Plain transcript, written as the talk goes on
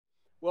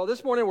Well,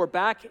 this morning we're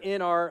back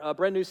in our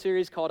brand new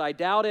series called I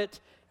Doubt It,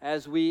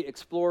 as we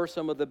explore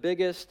some of the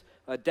biggest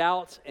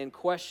doubts and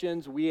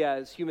questions we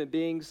as human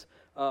beings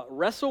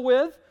wrestle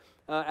with.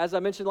 As I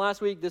mentioned last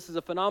week, this is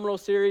a phenomenal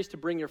series to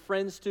bring your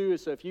friends to.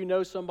 So if you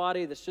know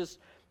somebody that's just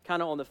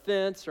kind of on the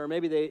fence, or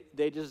maybe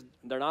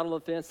they're not on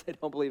the fence, they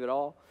don't believe at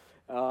all.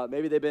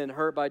 Maybe they've been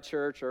hurt by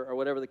church or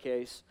whatever the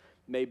case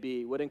may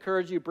be. Would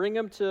encourage you, bring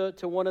them to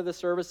one of the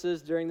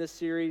services during this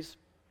series.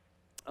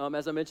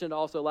 As I mentioned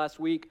also last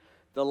week,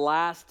 the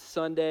last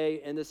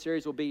Sunday in this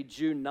series will be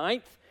June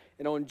 9th.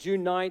 And on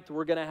June 9th,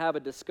 we're going to have a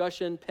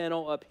discussion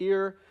panel up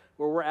here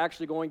where we're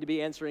actually going to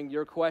be answering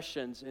your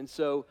questions. And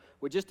so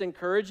we just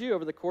encourage you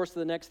over the course of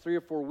the next 3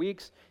 or 4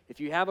 weeks, if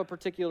you have a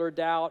particular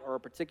doubt or a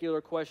particular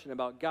question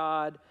about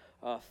God,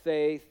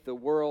 faith, the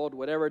world,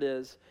 whatever it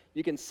is,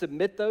 you can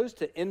submit those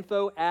to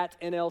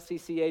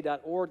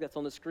info@nlcca.org. That's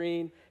on the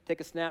screen. Take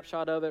a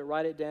snapshot of it,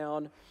 write it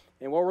down.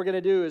 And what we're going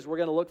to do is we're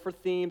going to look for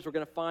themes. We're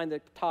going to find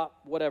the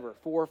top, 4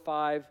 or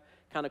 5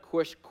 kind of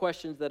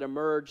questions that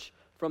emerge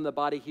from the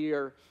body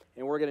here,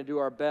 and we're going to do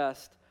our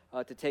best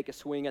to take a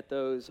swing at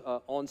those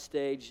on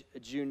stage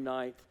June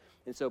 9th.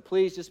 And so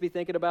please just be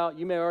thinking about,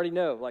 you may already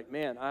know, like,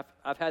 man,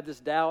 I've had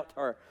this doubt,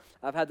 or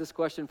I've had this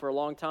question for a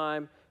long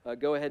time.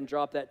 Go ahead and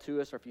drop that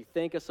to us, or if you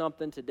think of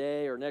something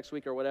today or next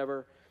week or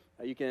whatever,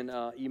 you can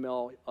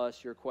email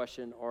us your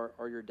question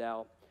or your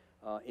doubt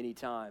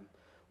anytime.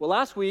 Well,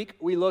 last week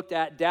we looked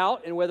at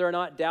doubt and whether or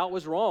not doubt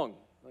was wrong.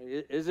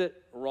 Is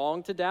it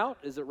wrong to doubt?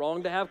 Is it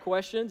wrong to have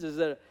questions? Is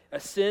it a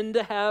sin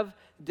to have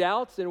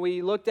doubts? And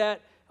we looked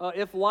at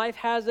if life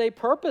has a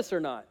purpose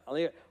or not.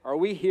 Are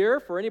we here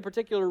for any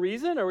particular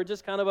reason, or are we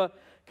just kind of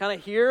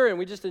here and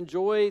we just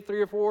enjoy 3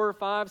 or 4,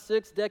 5,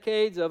 6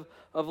 decades of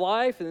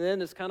life, and then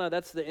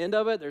that's the end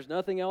of it? There's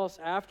nothing else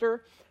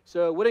after.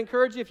 So I would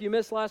encourage you, if you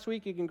missed last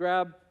week, you can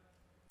grab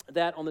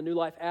that on the New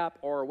Life app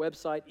or our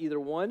website, either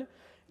one.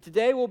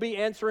 Today we'll be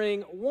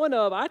answering one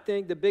of, I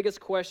think, the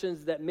biggest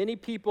questions that many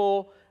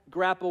people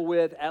grapple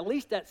with, at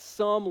least at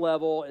some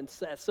level and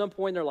at some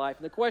point in their life.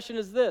 And the question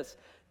is this: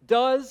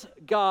 does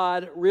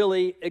God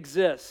really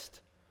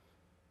exist?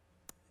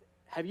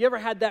 Have you ever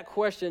had that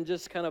question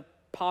just kind of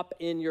pop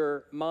in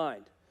your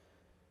mind?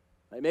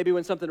 Like maybe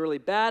when something really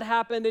bad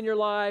happened in your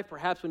life,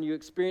 perhaps when you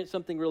experienced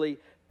something really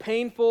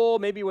painful,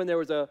 maybe when there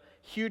was a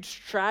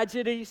huge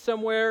tragedy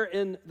somewhere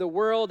in the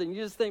world, and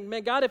you just think,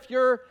 man, God, if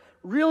you're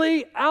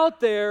really out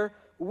there,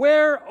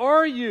 where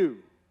are you?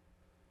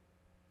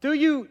 Do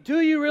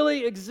you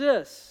really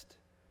exist?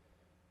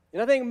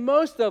 And I think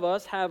most of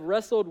us have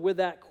wrestled with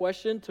that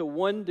question to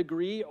one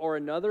degree or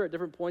another at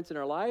different points in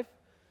our life.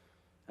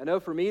 I know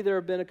for me there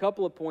have been a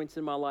couple of points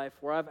in my life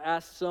where I've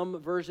asked some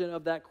version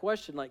of that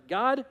question, like,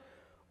 God,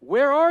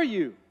 where are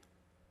you?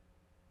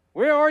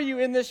 Where are you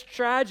in this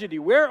tragedy?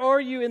 Where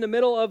are you in the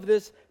middle of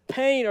this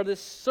pain or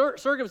this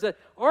circumstance?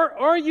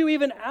 Are you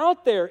even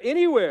out there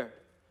anywhere?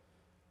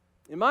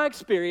 In my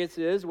experience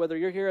is, whether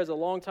you're here as a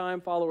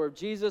longtime follower of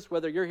Jesus,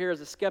 whether you're here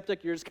as a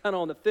skeptic, you're just kind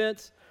of on the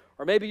fence,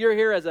 or maybe you're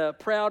here as a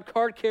proud,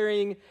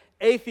 card-carrying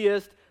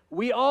atheist,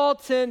 we all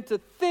tend to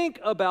think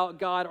about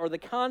God or the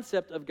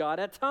concept of God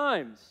at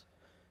times.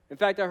 In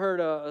fact, I heard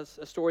a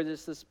story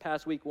this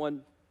past week.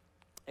 One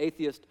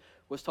atheist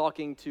was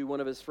talking to one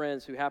of his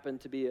friends who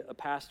happened to be a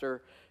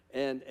pastor,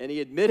 and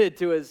he admitted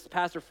to his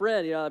pastor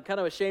friend, I'm kind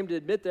of ashamed to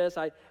admit this,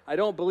 I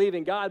don't believe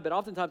in God, but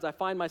oftentimes I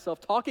find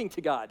myself talking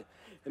to God.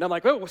 And I'm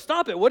like, oh, well,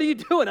 stop it. What are you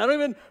doing? I don't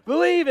even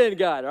believe in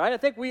God, right? I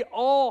think we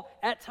all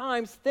at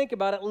times think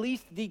about at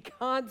least the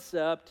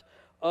concept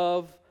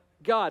of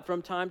God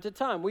from time to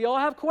time. We all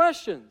have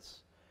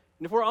questions.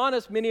 And if we're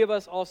honest, many of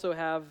us also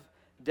have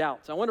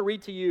doubts. I want to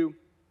read to you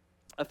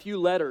a few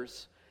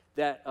letters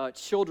that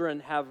children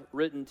have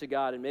written to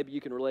God, and maybe you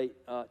can relate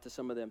to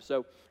some of them.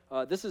 So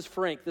this is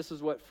Frank. This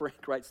is what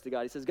Frank writes to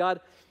God. He says,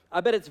 God,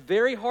 I bet it's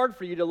very hard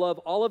for you to love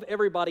all of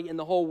everybody in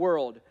the whole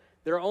world.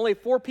 There are only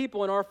 4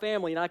 people in our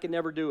family, and I can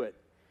never do it.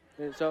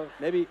 And so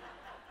maybe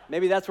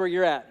that's where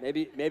you're at.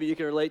 Maybe you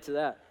can relate to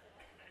that.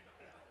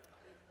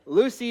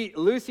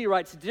 Lucy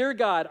writes, Dear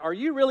God, are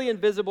you really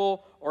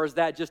invisible, or is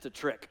that just a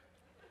trick?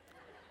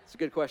 It's a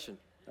good question.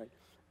 Right?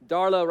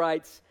 Darla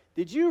writes,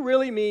 did you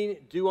really mean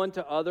do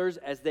unto others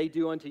as they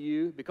do unto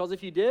you? Because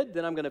if you did,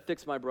 then I'm going to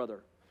fix my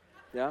brother.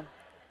 Yeah,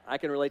 I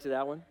can relate to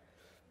that one.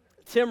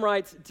 Tim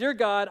writes, Dear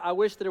God, I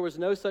wish there was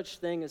no such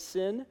thing as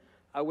sin.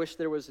 I wish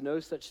there was no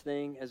such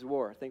thing as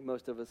war. I think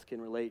most of us can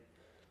relate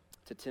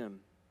to Tim.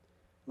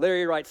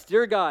 Larry writes,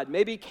 Dear God,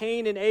 maybe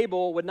Cain and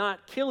Abel would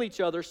not kill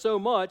each other so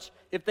much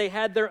if they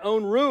had their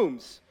own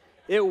rooms.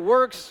 It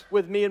works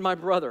with me and my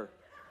brother.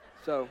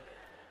 So,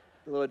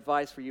 a little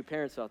advice for you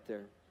parents out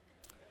there.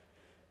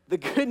 The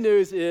good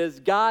news is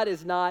God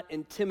is not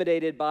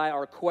intimidated by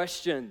our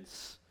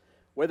questions,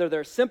 whether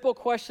they're simple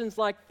questions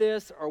like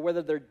this or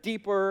whether they're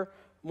deeper,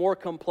 more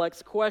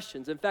complex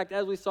questions. In fact,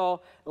 as we saw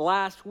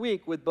last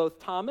week with both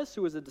Thomas,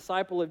 who was a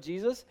disciple of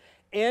Jesus,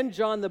 and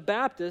John the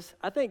Baptist,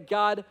 I think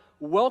God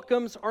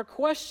welcomes our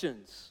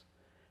questions.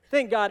 I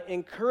think God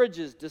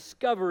encourages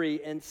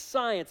discovery and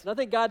science. And I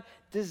think God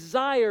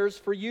desires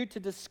for you to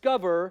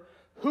discover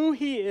who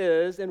he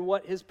is and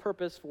what his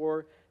purpose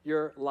for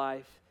your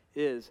life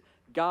is.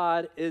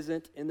 God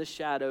isn't in the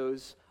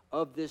shadows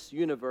of this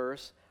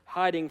universe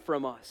hiding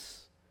from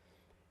us.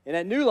 And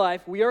at New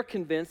Life, we are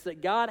convinced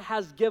that God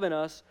has given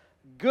us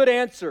good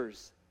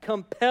answers,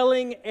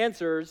 compelling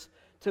answers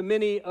to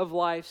many of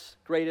life's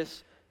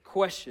greatest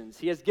questions.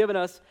 He has given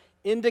us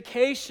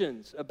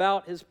indications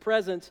about his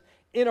presence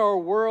in our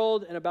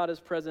world and about his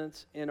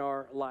presence in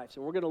our lives.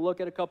 And we're going to look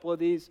at a couple of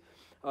these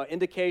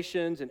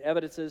indications and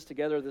evidences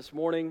together this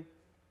morning.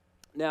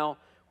 Now,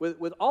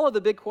 with all of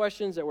the big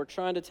questions that we're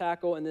trying to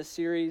tackle in this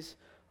series,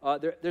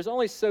 there's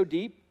only so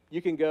deep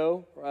you can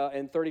go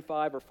in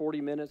 35 or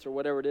 40 minutes or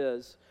whatever it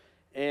is.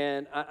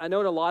 And I know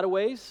in a lot of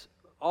ways,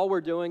 all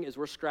we're doing is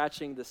we're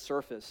scratching the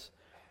surface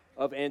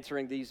of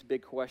answering these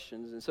big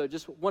questions. And so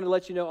just want to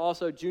let you know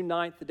also, June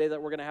 9th, the day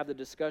that we're going to have the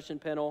discussion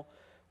panel,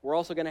 we're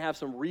also going to have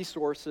some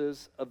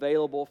resources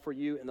available for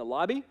you in the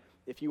lobby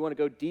if you want to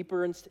go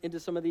deeper into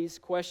some of these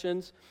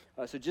questions.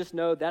 So just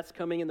know that's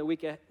coming in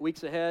the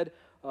weeks ahead.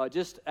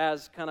 Just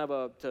as kind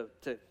of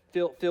to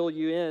fill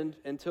you in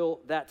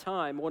until that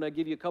time, I want to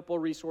give you a couple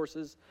of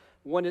resources.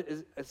 One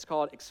is it's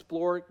called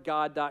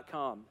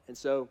exploregod.com. And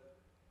so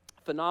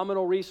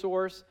phenomenal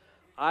resource.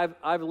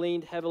 I've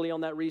leaned heavily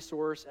on that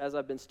resource as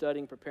I've been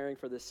studying, preparing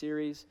for this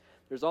series.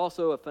 There's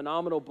also a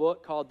phenomenal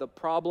book called The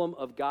Problem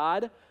of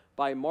God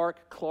by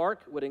Mark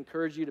Clark. Would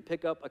encourage you to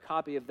pick up a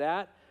copy of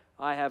that.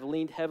 I have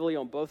leaned heavily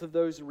on both of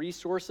those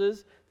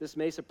resources. This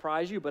may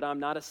surprise you, but I'm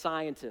not a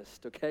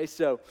scientist, okay?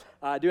 So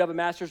I do have a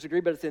master's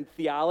degree, but it's in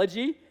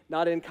theology,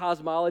 not in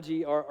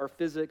cosmology or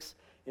physics.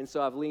 And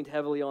so I've leaned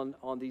heavily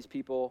on these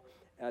people,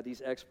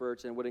 these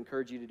experts, and would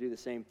encourage you to do the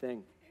same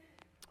thing.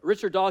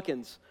 Richard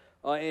Dawkins,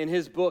 in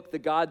his book, The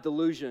God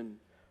Delusion,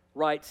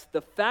 writes,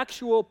 the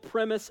factual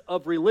premise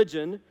of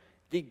religion,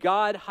 the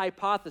God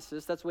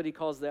hypothesis, that's what he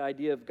calls the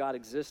idea of God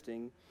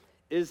existing,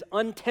 is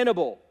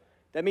untenable.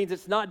 That means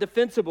it's not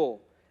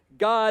defensible.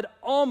 God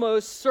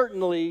almost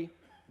certainly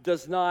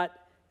does not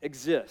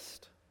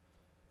exist.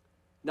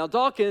 Now,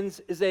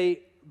 Dawkins is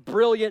a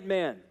brilliant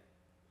man.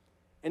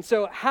 And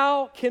so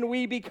how can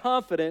we be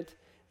confident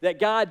that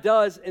God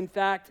does, in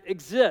fact,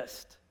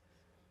 exist?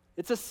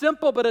 It's a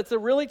simple, but it's a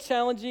really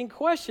challenging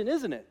question,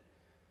 isn't it?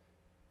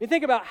 You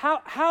think about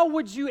how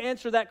would you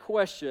answer that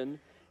question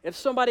if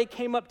somebody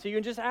came up to you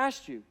and just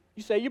asked you?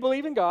 You say you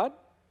believe in God.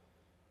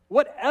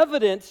 What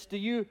evidence do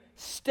you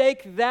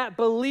stake that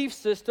belief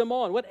system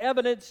on? What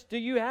evidence do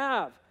you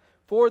have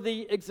for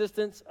the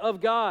existence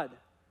of God?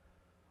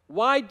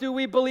 Why do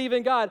we believe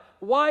in God?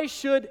 Why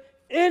should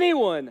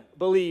anyone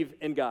believe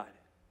in God?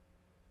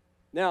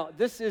 Now,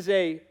 this is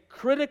a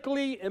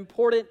critically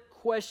important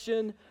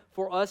question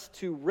for us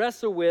to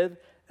wrestle with,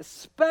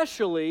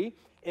 especially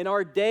in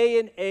our day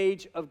and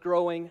age of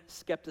growing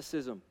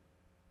skepticism.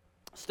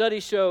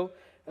 Studies show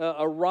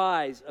a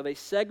rise of a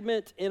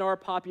segment in our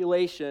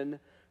population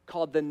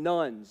called the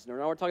nones.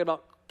 Now we're talking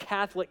about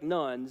Catholic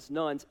nuns,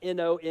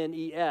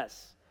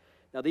 N-O-N-E-S.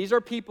 Now these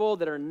are people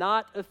that are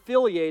not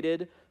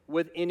affiliated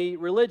with any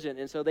religion,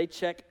 and so they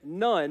check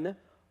none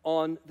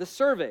on the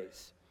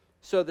surveys.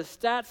 So the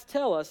stats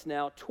tell us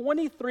now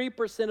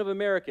 23% of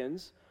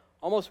Americans,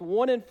 almost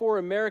 1 in 4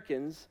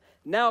 Americans,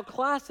 now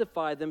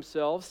classify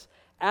themselves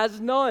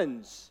as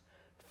nuns.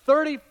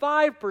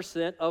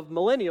 35% of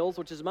millennials,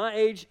 which is my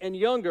age and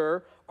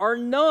younger, are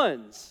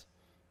nuns.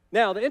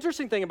 Now, the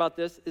interesting thing about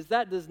this is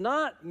that does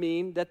not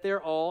mean that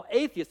they're all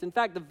atheists. In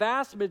fact, the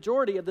vast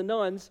majority of the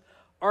nuns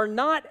are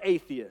not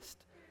atheists.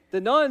 The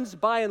nuns,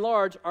 by and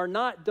large, are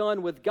not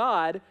done with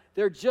God.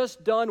 They're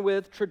just done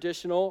with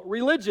traditional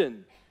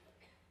religion.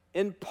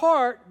 In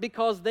part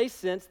because they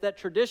sense that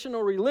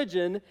traditional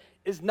religion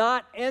is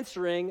not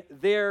answering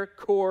their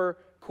core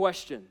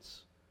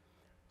questions.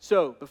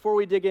 So, before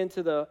we dig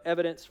into the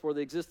evidence for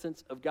the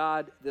existence of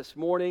God this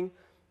morning,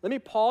 let me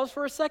pause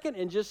for a second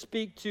and just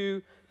speak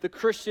to the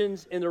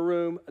Christians in the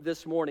room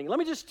this morning. Let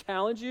me just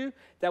challenge you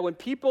that when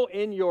people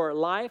in your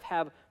life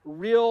have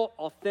real,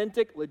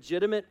 authentic,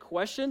 legitimate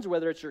questions,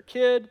 whether it's your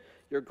kid,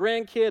 your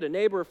grandkid, a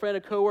neighbor, a friend,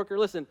 a coworker,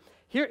 listen,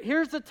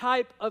 here's the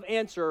type of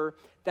answer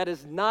that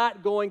is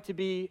not going to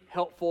be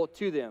helpful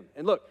to them.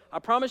 And look, I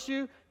promise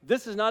you,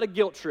 this is not a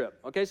guilt trip,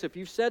 okay? So if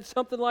you've said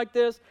something like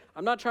this,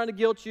 I'm not trying to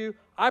guilt you.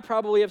 I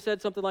probably have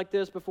said something like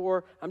this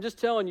before. I'm just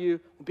telling you,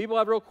 when people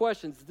have real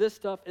questions, this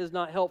stuff is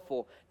not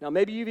helpful. Now,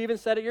 maybe you've even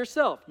said it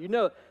yourself. You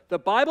know, the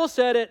Bible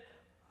said it.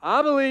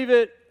 I believe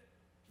it.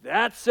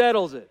 That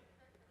settles it.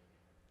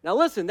 Now,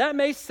 listen, that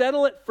may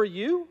settle it for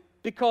you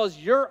because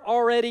you're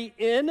already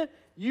in.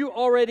 You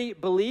already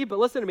believe. But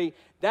listen to me,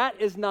 that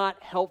is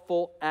not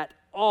helpful at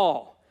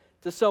all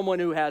to someone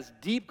who has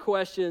deep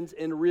questions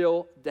and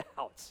real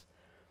doubts.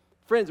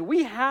 Friends,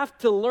 we have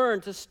to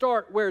learn to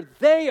start where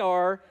they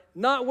are,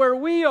 not where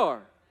we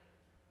are.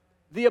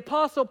 The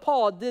Apostle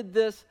Paul did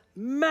this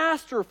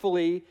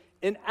masterfully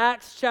in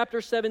Acts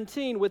chapter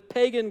 17 with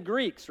pagan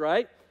Greeks,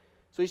 right?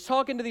 So he's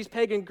talking to these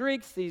pagan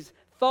Greeks, these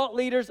thought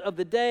leaders of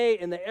the day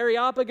in the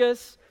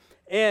Areopagus,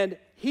 and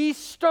he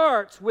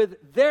starts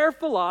with their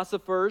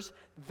philosophers,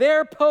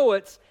 their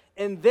poets,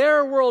 and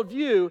their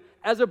worldview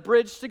as a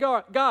bridge to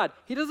God.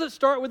 He doesn't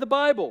start with the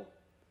Bible.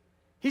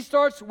 He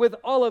starts with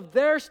all of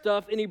their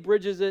stuff and he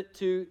bridges it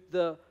to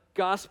the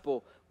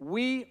gospel.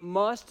 We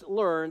must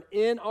learn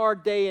in our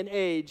day and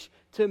age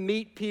to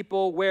meet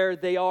people where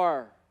they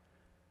are.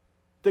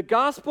 The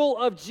gospel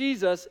of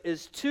Jesus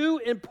is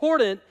too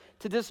important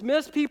to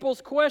dismiss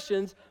people's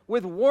questions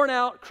with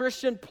worn-out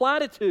Christian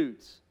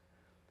platitudes.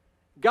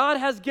 God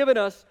has given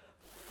us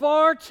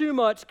far too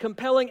much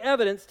compelling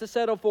evidence to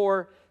settle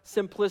for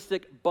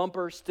simplistic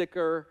bumper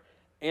sticker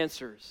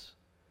answers.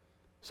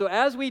 So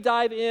as we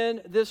dive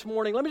in this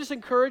morning, let me just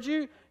encourage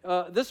you,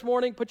 this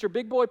morning, put your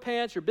big boy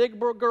pants, your big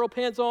girl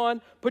pants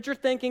on, put your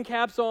thinking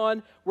caps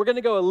on. We're going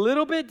to go a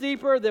little bit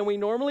deeper than we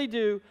normally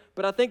do,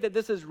 but I think that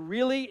this is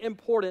really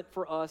important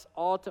for us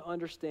all to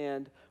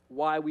understand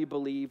why we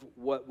believe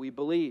what we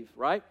believe,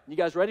 right? You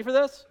guys ready for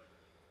this?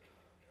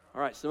 All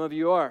right, some of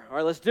you are. All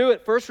right, let's do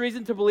it. First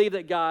reason to believe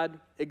that God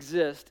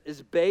exists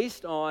is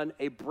based on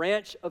a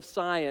branch of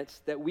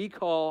science that we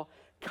call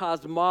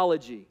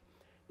cosmology.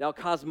 Now,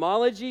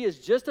 cosmology is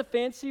just a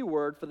fancy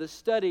word for the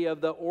study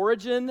of the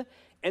origin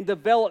and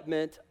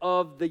development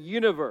of the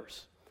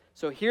universe.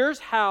 So here's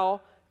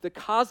how the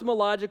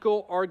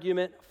cosmological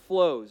argument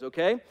flows,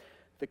 okay?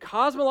 The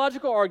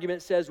cosmological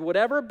argument says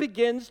whatever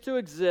begins to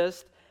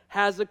exist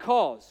has a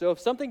cause. So if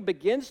something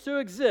begins to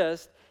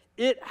exist,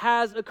 it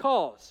has a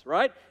cause,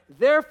 right?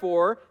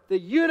 Therefore, the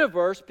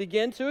universe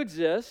began to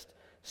exist,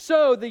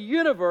 so the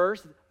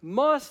universe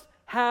must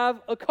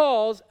have a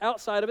cause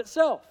outside of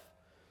itself.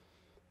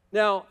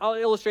 Now, I'll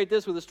illustrate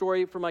this with a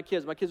story for my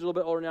kids. My kids are a little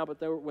bit older now,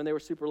 but when they were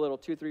super little,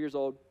 2, 3 years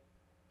old,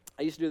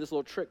 I used to do this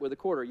little trick with a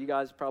quarter. You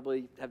guys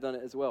probably have done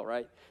it as well,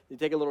 right? You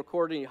take a little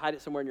quarter and you hide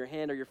it somewhere in your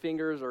hand or your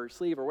fingers or your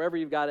sleeve or wherever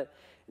you've got it,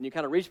 and you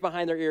kind of reach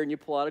behind their ear and you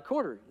pull out a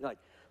quarter. You're like,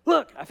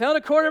 look, I found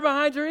a quarter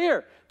behind your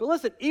ear. But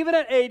listen, even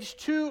at age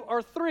 2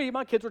 or 3,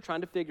 my kids were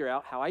trying to figure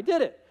out how I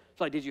did it.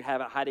 So like, did you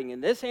have it hiding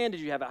in this hand?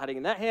 Did you have it hiding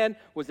in that hand?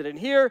 Was it in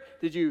here?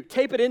 Did you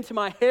tape it into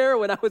my hair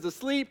when I was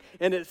asleep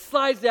and it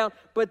slides down?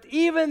 But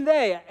even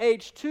they, at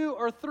age 2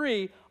 or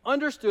 3,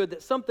 understood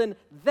that something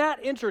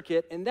that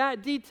intricate and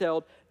that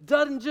detailed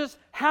doesn't just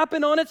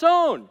happen on its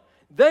own.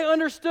 They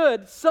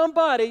understood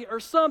somebody or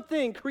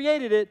something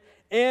created it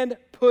and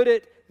put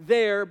it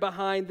there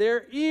behind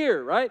their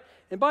ear, right?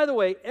 And by the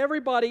way,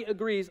 everybody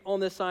agrees on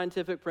this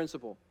scientific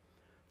principle,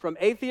 from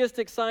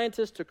atheistic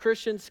scientists to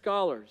Christian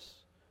scholars.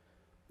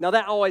 Now,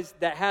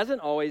 that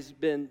hasn't always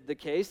been the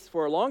case.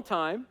 For a long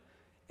time,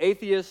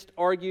 atheists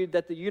argued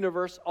that the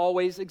universe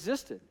always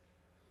existed.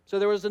 So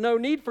there was no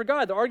need for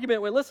God. The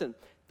argument went, listen,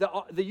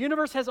 the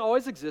universe has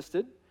always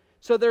existed,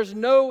 so there's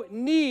no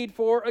need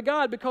for a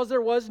God because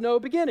there was no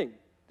beginning.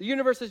 The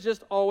universe has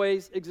just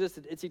always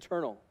existed. It's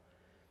eternal.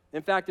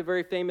 In fact, a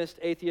very famous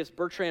atheist,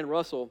 Bertrand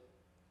Russell,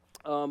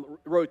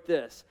 wrote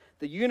this: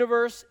 the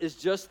universe is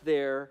just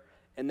there,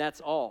 and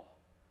that's all.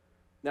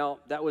 Now,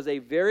 that was a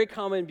very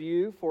common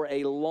view for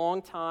a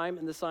long time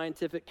in the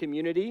scientific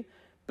community,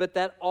 but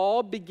that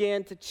all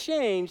began to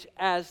change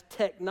as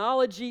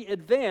technology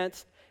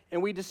advanced and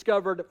we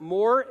discovered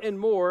more and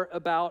more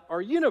about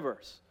our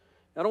universe.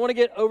 Now, I don't want to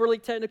get overly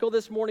technical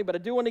this morning, but I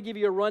do want to give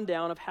you a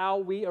rundown of how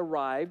we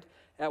arrived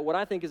at what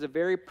I think is a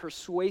very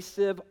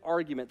persuasive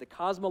argument, the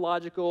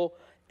cosmological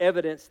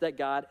evidence that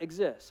God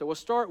exists. So we'll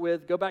start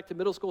with, go back to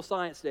middle school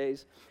science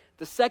days,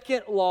 the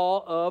second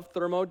law of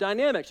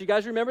thermodynamics. You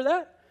guys remember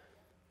that?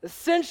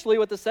 Essentially,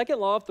 what the second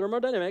law of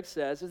thermodynamics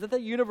says is that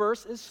the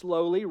universe is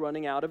slowly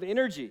running out of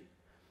energy,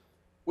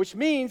 which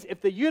means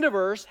if the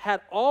universe had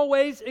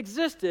always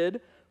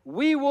existed,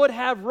 we would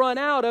have run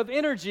out of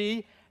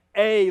energy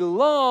a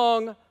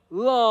long,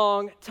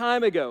 long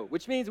time ago,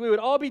 which means we would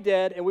all be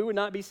dead and we would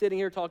not be sitting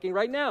here talking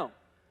right now.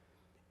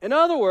 In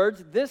other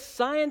words, this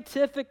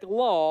scientific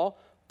law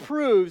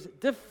proves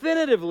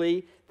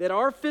definitively that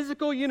our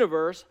physical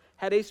universe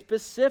had a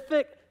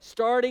specific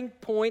starting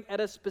point at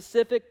a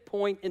specific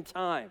point in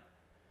time.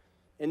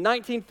 In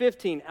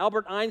 1915,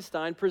 Albert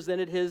Einstein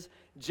presented his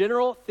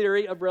general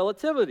theory of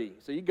relativity.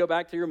 So you go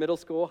back to your middle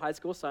school, high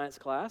school science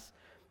class.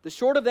 The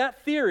short of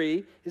that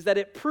theory is that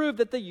it proved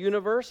that the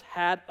universe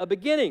had a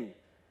beginning,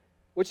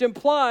 which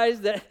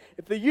implies that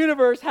if the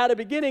universe had a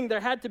beginning, there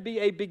had to be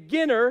a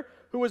beginner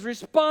who was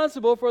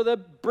responsible for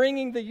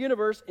bringing the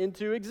universe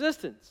into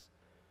existence.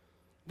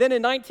 Then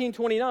in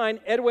 1929,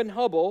 Edwin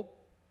Hubble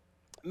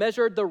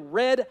measured the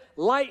red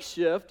light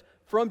shift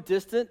from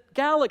distant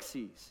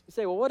galaxies. You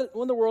say, well, what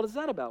in the world is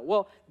that about?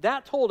 Well,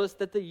 that told us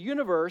that the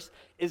universe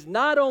is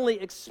not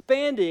only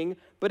expanding,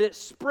 but it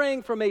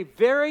sprang from a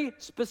very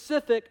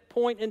specific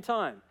point in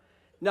time.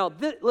 Now,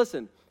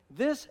 listen,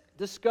 this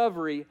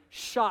discovery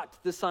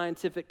shocked the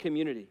scientific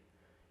community.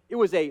 It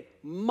was a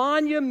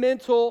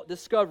monumental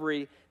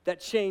discovery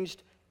that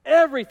changed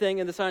everything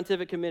in the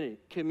scientific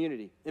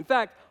community. In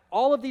fact,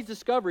 all of these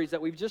discoveries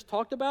that we've just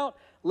talked about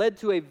led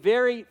to a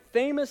very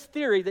famous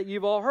theory that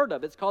you've all heard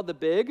of. It's called the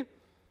Big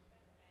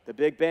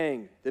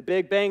Bang, the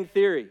Big Bang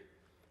theory.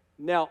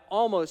 Now,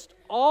 almost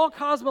all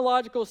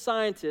cosmological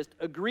scientists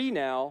agree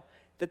now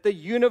that the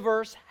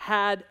universe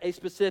had a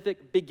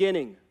specific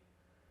beginning.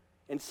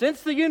 And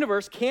since the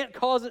universe can't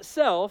cause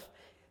itself,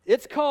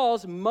 its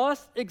cause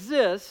must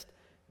exist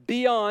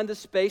beyond the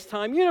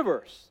space-time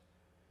universe.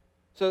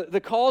 So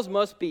the cause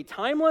must be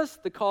timeless,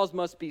 the cause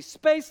must be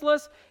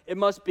spaceless, it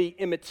must be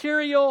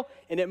immaterial,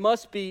 and it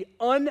must be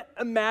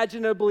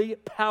unimaginably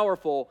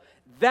powerful.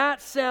 That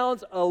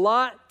sounds a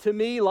lot to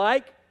me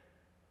like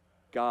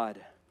God.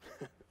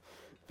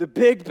 The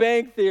Big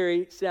Bang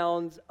Theory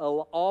sounds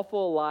an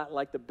awful lot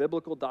like the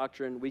biblical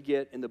doctrine we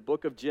get in the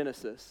book of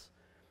Genesis,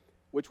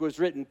 which was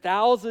written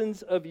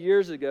thousands of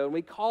years ago. And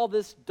we call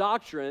this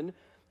doctrine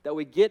that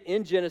we get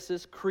in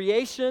Genesis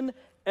creation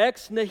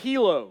ex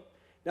nihilo.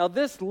 Now,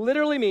 this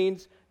literally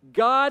means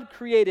God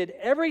created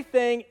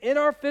everything in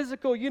our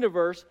physical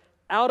universe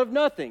out of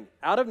nothing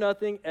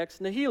ex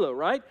nihilo,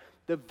 right?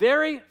 The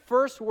very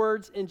first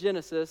words in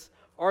Genesis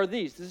are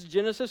these. This is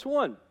Genesis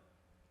 1.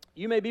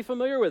 You may be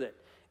familiar with it.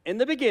 In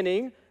the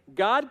beginning,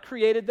 God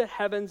created the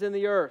heavens and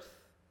the earth.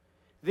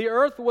 The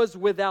earth was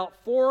without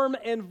form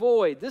and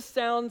void. This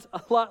sounds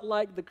a lot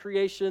like the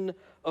creation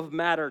of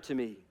matter to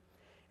me.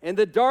 And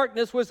the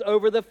darkness was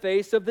over the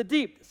face of the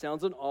deep. It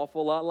sounds an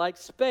awful lot like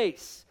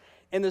space.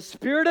 And the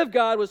Spirit of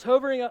God was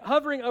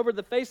hovering over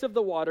the face of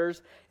the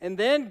waters. And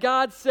then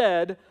God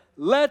said,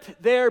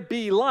 "Let there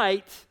be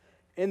light,"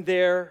 and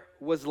there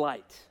was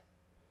light.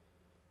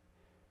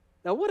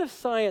 Now, what if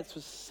science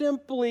was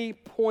simply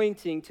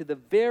pointing to the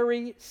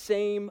very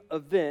same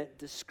event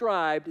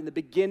described in the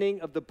beginning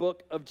of the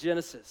book of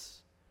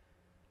Genesis?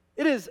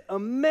 It is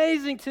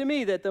amazing to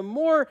me that the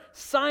more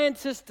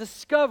scientists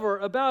discover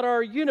about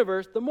our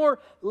universe, the more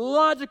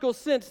logical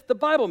sense the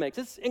Bible makes.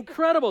 It's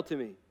incredible to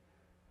me.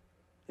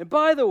 And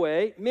by the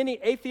way, many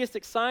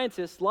atheistic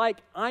scientists like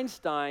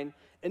Einstein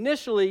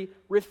initially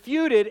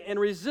refuted and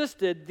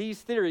resisted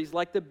these theories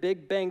like the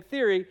Big Bang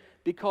Theory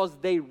because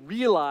they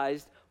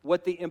realized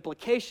what the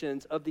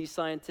implications of these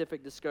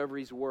scientific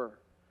discoveries were.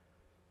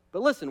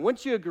 But listen,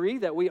 wouldn't you agree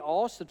that we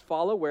all should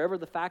follow wherever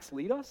the facts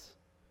lead us?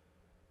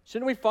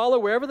 Shouldn't we follow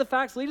wherever the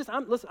facts lead us?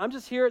 I'm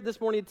just here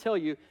this morning to tell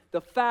you the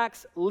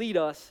facts lead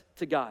us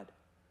to God.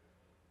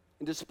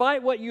 And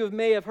despite what you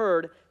may have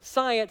heard,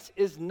 science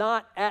is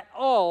not at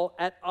all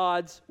at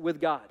odds with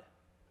God.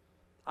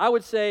 I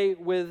would say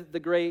with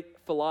the great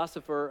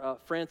philosopher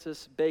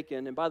Francis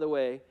Bacon, and by the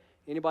way,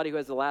 anybody who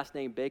has the last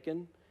name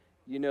Bacon,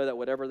 you know that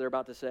whatever they're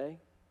about to say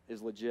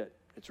is legit.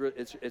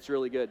 It's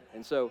really good.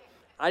 And so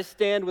I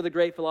stand with the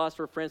great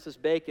philosopher Francis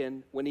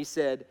Bacon when he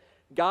said,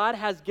 God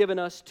has given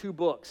us two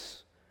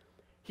books.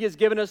 He has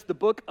given us the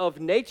book of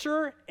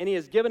nature, and he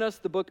has given us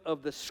the book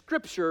of the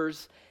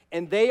scriptures,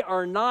 and they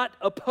are not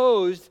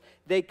opposed.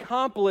 They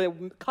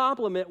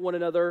complement one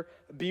another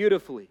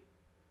beautifully.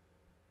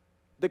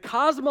 The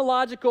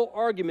cosmological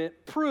argument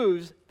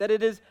proves that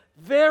it is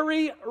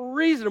very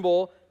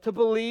reasonable to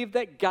believe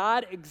that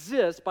God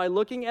exists by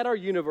looking at our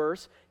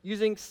universe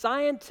using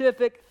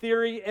scientific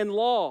theory and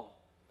law.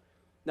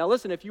 Now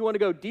listen, if you want to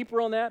go deeper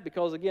on that,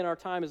 because again, our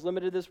time is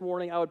limited this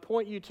morning, I would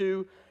point you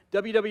to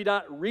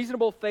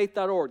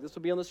www.reasonablefaith.org. This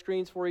will be on the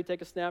screens for you.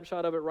 Take a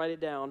snapshot of it, write it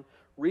down,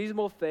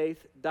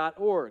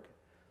 reasonablefaith.org.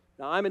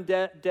 Now, I'm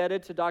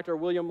indebted to Dr.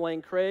 William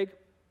Lane Craig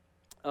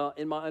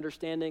in my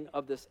understanding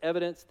of this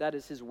evidence. That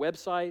is his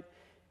website.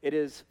 It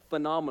is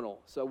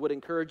phenomenal. So I would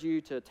encourage you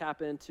to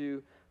tap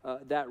into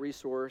that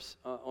resource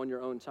on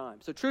your own time.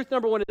 So truth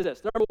number one is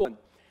this. Number one,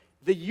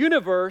 the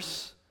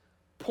universe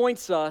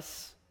points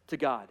us to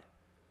God.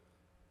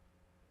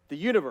 The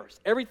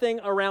universe, everything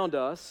around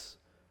us,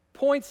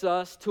 points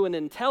us to an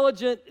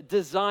intelligent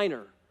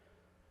designer.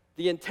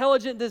 The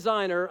intelligent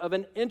designer of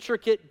an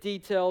intricate,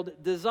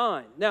 detailed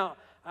design. Now,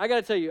 I got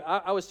to tell you,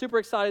 I was super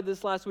excited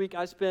this last week.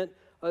 I spent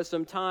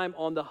some time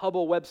on the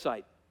Hubble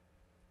website,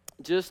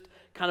 just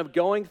kind of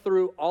going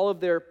through all of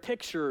their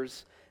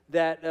pictures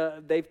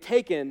that they've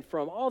taken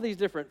from all these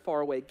different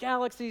faraway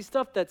galaxies,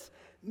 stuff that's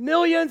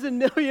millions and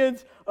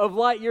millions of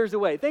light years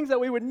away, things that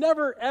we would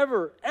never,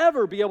 ever,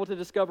 ever be able to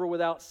discover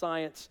without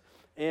science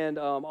and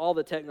all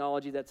the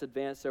technology that's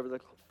advanced over the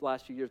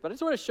last few years. But I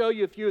just want to show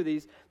you a few of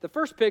these. The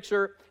first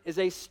picture is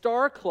a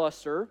star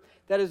cluster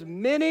that is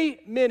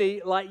many,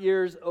 many light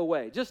years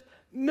away. Just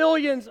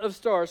millions of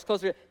stars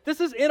closer.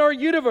 This is in our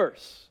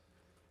universe.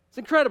 It's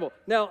incredible.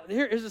 Now,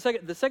 here's the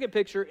second. The second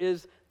picture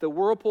is the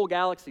Whirlpool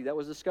Galaxy that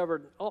was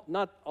discovered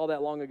not all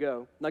that long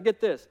ago. Now, get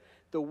this.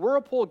 The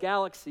Whirlpool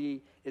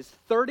Galaxy is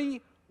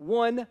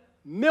 31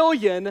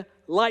 million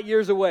light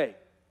years away.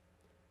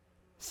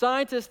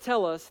 Scientists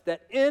tell us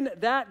that in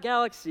that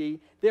galaxy,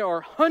 there are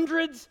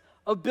hundreds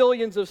of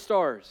billions of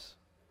stars.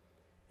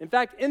 In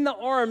fact, in the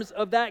arms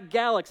of that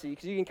galaxy,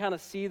 because you can kind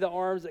of see the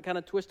arms that kind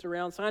of twist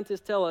around,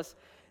 scientists tell us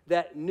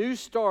that new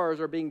stars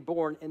are being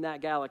born in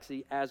that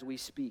galaxy as we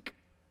speak.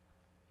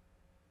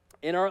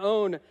 In our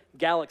own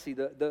galaxy,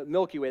 the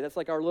Milky Way, that's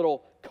like our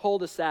little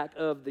cul-de-sac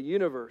of the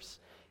universe.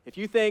 If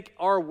you think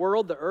our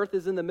world, the Earth,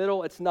 is in the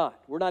middle, it's not.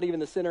 We're not even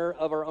the center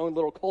of our own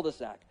little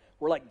cul-de-sac.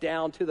 We're like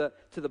down to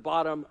the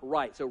bottom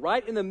right. So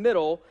right in the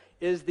middle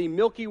is the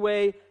Milky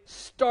Way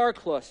star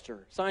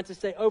cluster. Scientists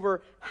say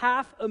over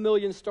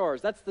 500,000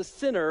 stars. That's the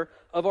center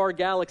of our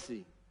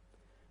galaxy.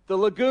 The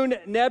Lagoon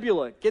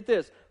Nebula, get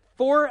this,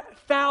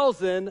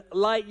 4,000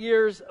 light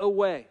years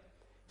away.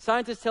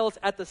 Scientists tell us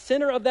at the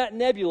center of that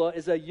nebula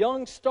is a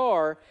young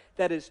star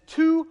that is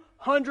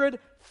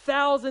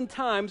 200,000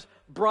 times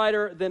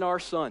brighter than our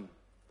sun.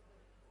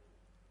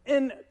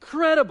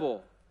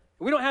 Incredible.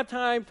 We don't have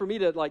time for me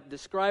to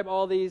describe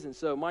all these, and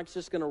so Mike's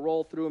just going to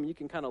roll through them. You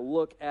can kind of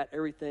look at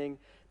everything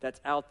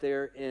that's out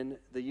there in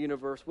the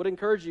universe. Would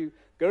encourage you,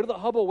 go to the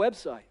Hubble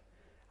website.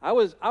 I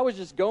was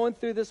just going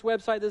through this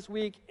website this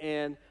week,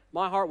 and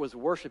my heart was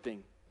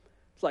worshiping.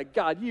 It's like,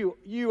 God,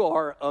 you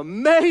are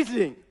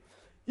amazing.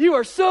 You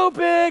are so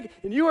big,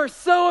 and you are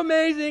so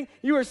amazing.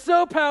 You are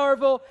so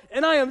powerful,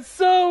 and I am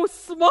so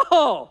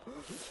small.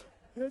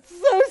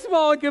 It's so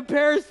small in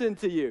comparison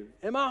to you.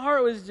 And my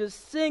heart was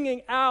just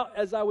singing out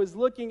as I was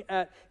looking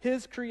at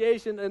his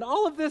creation. And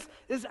all of this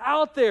is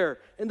out there.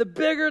 And the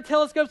bigger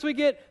telescopes we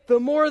get, the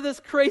more of this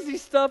crazy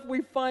stuff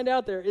we find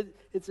out there.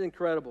 It's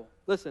incredible.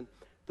 Listen,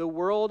 the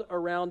world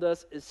around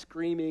us is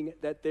screaming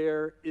that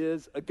there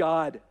is a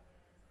God.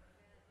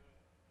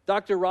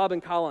 Dr. Robin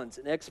Collins,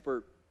 an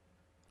expert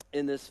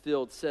in this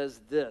field,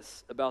 says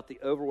this about the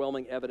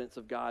overwhelming evidence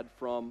of God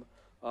from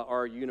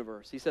our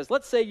universe. He says,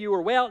 let's say you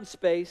were way out in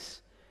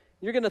space,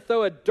 you're going to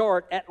throw a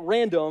dart at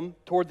random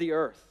toward the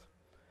earth.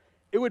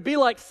 It would be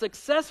like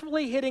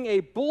successfully hitting a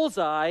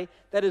bullseye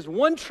that is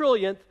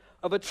 1/1,000,000,000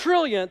 of a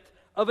trillionth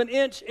of an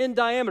inch in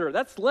diameter.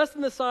 That's less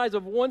than the size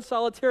of one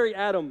solitary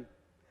atom.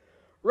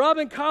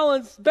 Robin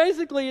Collins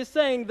basically is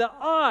saying the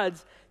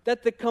odds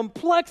that the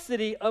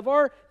complexity of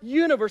our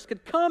universe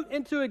could come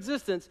into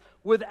existence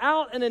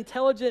without an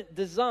intelligent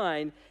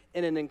design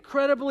and an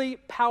incredibly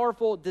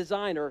powerful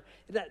designer,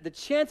 that the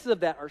chances of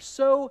that are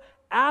so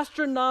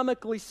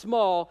astronomically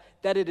small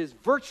that it is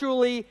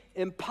virtually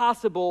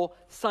impossible,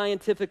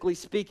 scientifically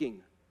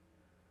speaking.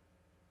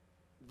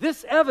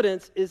 This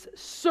evidence is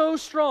so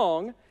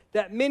strong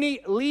that many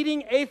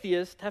leading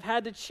atheists have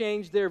had to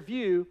change their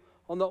view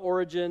on the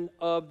origin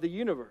of the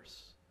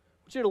universe.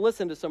 I want you to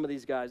listen to some of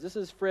these guys. This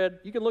is Fred,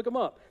 you can look him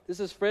up. This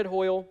is Fred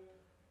Hoyle,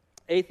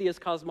 atheist,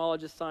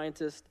 cosmologist,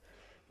 scientist.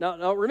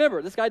 Now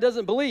remember, this guy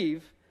doesn't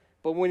believe,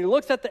 but when he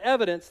looks at the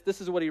evidence,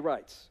 this is what he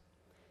writes.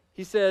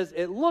 He says,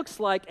 it looks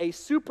like a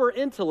super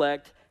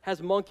intellect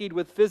has monkeyed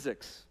with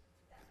physics.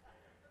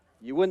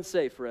 You wouldn't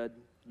say, Fred.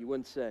 You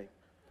wouldn't say.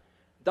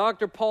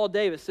 Dr. Paul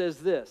Davis says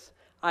this,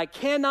 I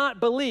cannot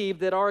believe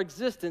that our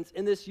existence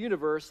in this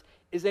universe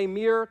is a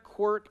mere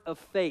quirk of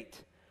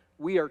fate.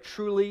 We are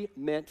truly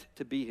meant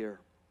to be here.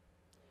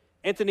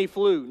 Anthony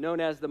Flew, known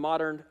as the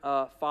modern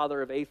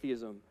father of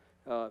atheism,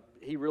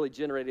 he really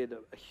generated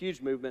a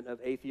huge movement of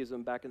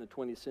atheism back in the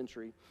 20th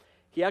century.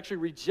 He actually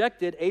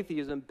rejected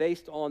atheism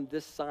based on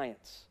this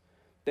science.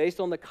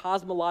 Based on the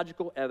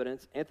cosmological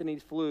evidence, Anthony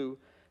Flew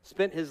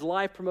spent his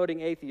life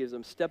promoting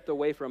atheism, stepped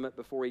away from it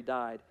before he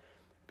died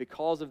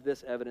because of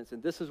this evidence,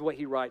 and this is what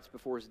he writes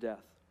before his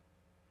death.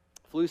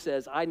 Flew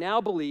says, I now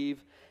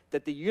believe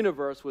that the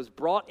universe was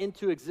brought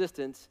into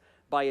existence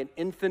by an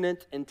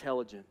infinite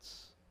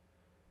intelligence.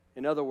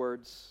 In other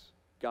words,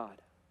 God.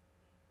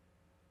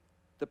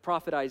 The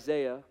prophet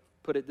Isaiah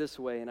put it this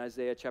way in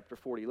Isaiah chapter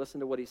 40. Listen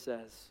to what he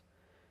says.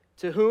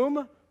 To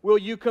whom will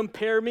you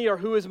compare me, or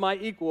who is my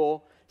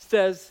equal,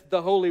 says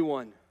the Holy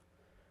One.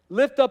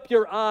 Lift up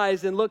your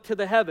eyes and look to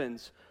the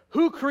heavens.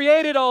 Who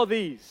created all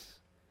these?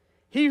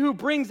 He who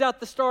brings out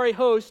the starry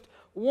host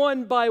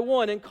one by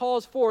one and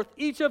calls forth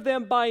each of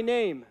them by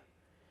name.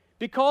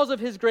 Because of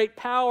his great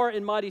power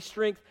and mighty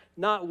strength,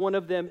 not one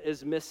of them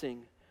is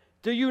missing.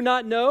 Do you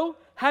not know?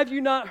 Have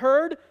you not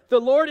heard? The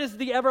Lord is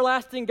the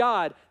everlasting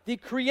God, the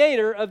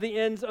creator of the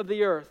ends of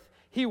the earth.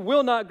 He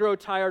will not grow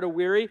tired or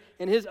weary,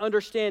 and his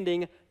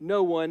understanding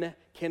no one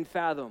can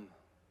fathom.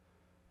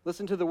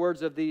 Listen to the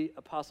words of the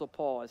Apostle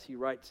Paul as he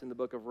writes in the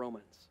book of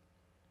Romans.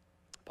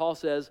 Paul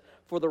says,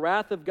 for the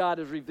wrath of God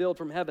is revealed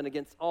from heaven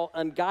against all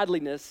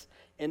ungodliness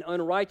and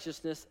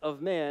unrighteousness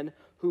of man,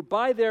 who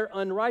by their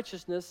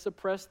unrighteousness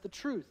suppress the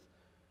truth.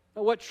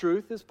 Now, what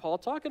truth is Paul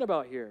talking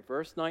about here?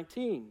 Verse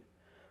 19.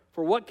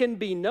 For what can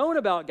be known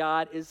about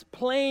God is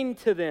plain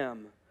to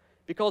them,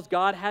 because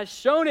God has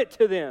shown it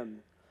to them.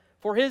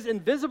 For his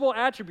invisible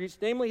attributes,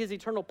 namely his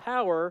eternal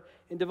power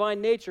and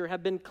divine nature,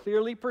 have been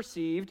clearly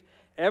perceived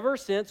ever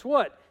since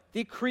what?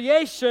 The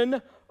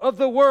creation of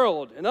the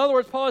world. In other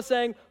words, Paul is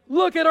saying,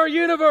 look at our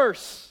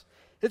universe.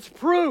 It's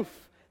proof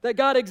that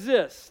God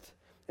exists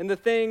and the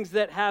things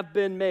that have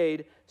been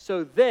made,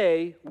 so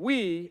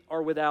we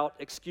are without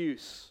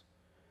excuse.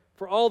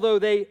 For although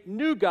they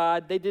knew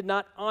God, they did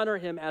not honor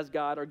him as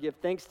God or give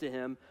thanks to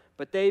him,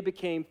 but they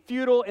became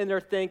futile in their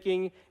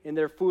thinking, and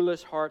their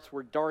foolish hearts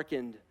were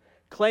darkened.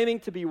 Claiming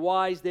to be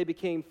wise, they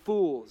became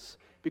fools,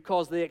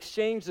 because they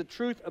exchanged the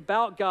truth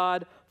about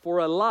God for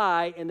a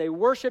lie, and they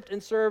worshiped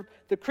and served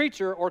the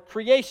creature or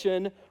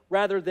creation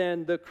rather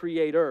than the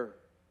Creator.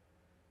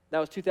 That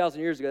was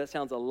 2,000 years ago. That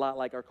sounds a lot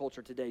like our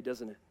culture today,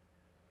 doesn't it?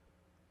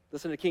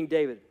 Listen to King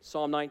David,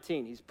 Psalm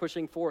 19. He's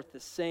pushing forth the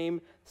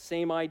same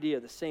idea,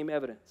 the same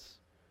evidence.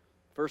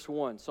 Verse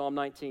 1, Psalm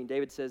 19,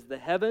 David says, the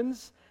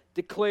heavens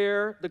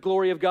declare the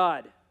glory of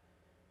God.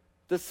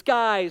 The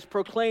skies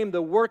proclaim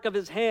the work of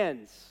his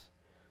hands.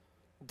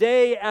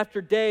 Day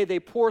after day, they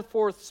pour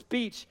forth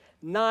speech.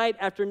 Night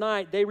after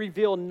night, they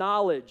reveal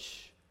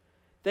knowledge.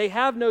 They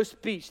have no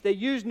speech. They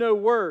use no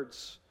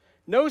words.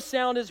 No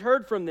sound is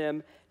heard from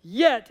them,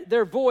 yet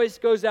their voice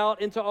goes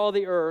out into all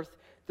the earth,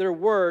 their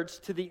words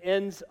to the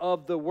ends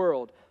of the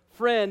world.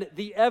 Friend,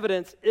 the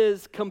evidence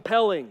is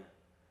compelling.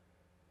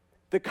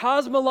 The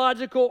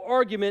cosmological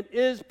argument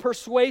is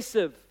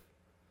persuasive.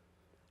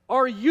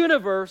 Our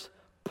universe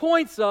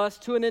points us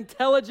to an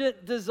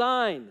intelligent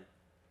design.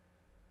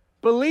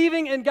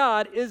 Believing in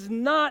God is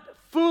not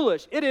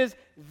foolish. It is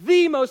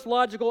the most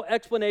logical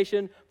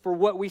explanation for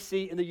what we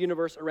see in the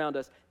universe around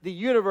us. The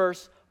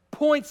universe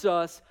points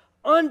us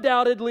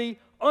undoubtedly,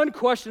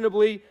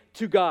 unquestionably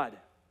to God.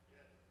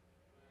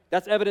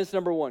 That's evidence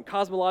number one,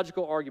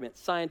 cosmological argument,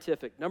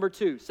 scientific. Number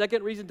two,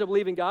 second reason to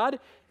believe in God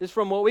is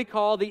from what we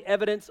call the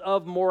evidence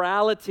of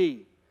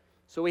morality.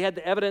 So we had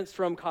the evidence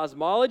from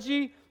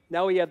cosmology,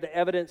 now we have the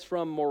evidence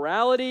from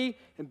morality,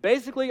 and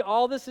basically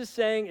all this is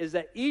saying is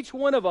that each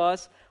one of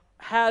us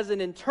has an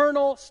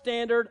internal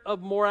standard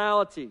of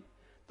morality.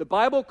 The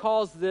Bible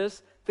calls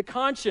this the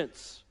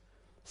conscience.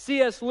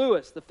 C.S.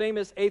 Lewis, the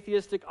famous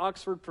atheistic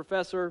Oxford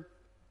professor,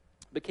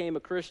 became a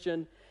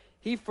Christian.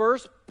 He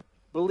first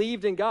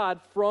believed in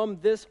God from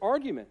this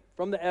argument,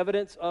 from the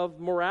evidence of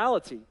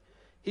morality.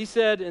 He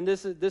said, and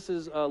this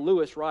is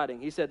Lewis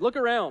writing, he said, look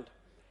around.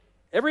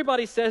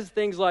 Everybody says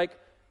things like,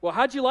 well,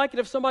 how'd you like it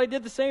if somebody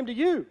did the same to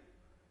you?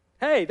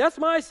 Hey, that's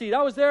my seat.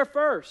 I was there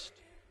first.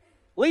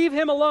 Leave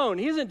him alone.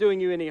 He isn't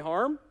doing you any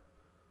harm.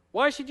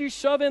 Why should you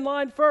shove in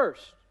line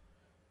first?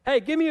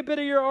 Hey, give me a bit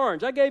of your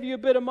orange. I gave you a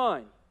bit of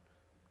mine.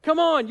 Come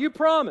on, you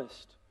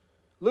promised.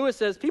 Lewis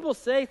says people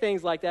say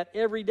things like that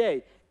every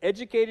day.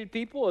 Educated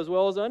people as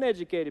well as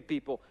uneducated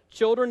people.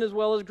 Children as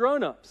well as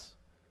grown-ups.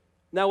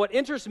 Now, what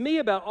interests me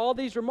about all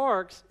these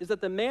remarks is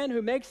that the man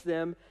who makes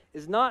them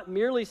is not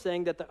merely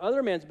saying that the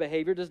other man's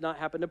behavior does not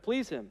happen to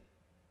please him.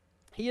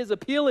 He is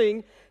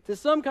appealing to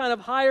some kind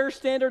of higher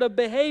standard of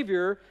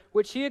behavior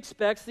which he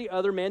expects the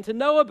other man to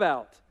know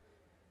about.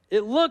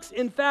 It looks,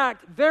 in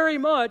fact, very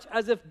much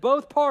as if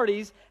both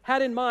parties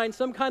had in mind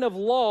some kind of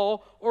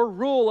law or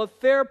rule of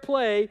fair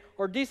play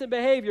or decent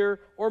behavior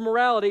or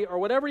morality or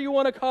whatever you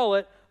want to call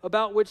it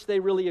about which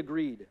they really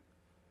agreed.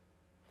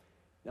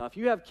 Now, if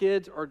you have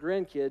kids or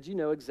grandkids, you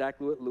know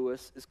exactly what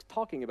Lewis is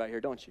talking about here,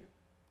 don't you?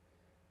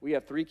 We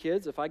have 3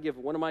 kids. If I give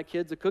one of my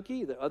kids a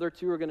cookie, the other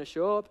 2 are going to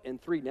show up in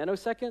 3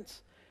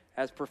 nanoseconds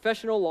as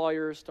professional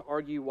lawyers to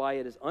argue why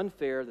it is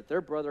unfair that their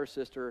brother or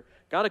sister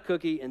got a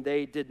cookie and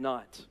they did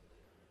not.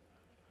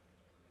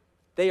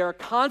 They are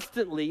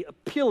constantly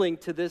appealing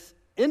to this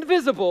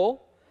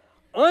invisible,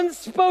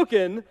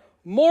 unspoken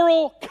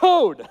moral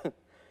code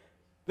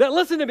that,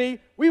 listen to me,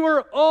 we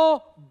were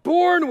all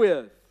born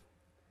with.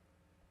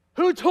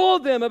 Who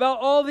told them about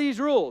all these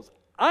rules?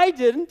 I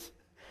didn't.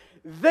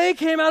 They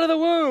came out of the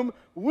womb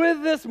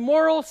with this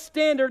moral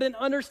standard and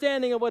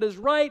understanding of what is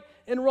right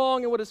and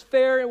wrong and what is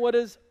fair and what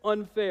is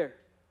unfair.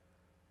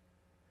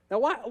 Now,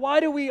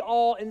 why do we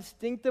all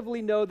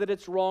instinctively know that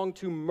it's wrong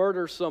to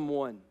murder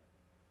someone?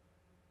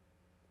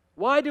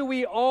 Why do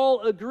we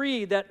all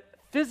agree that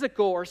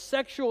physical or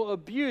sexual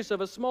abuse of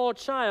a small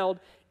child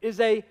is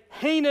a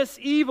heinous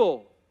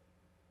evil?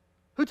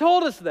 Who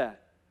told us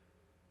that?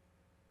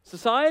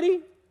 Society?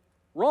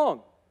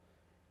 Wrong.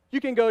 You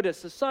can go to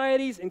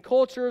societies and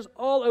cultures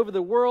all over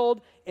the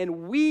world,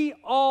 and we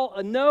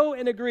all know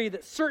and agree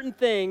that certain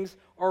things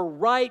are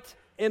right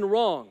and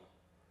wrong.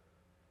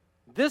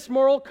 This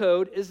moral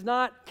code is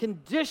not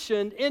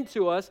conditioned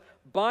into us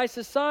by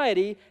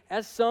society,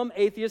 as some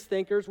atheist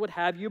thinkers would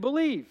have you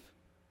believe.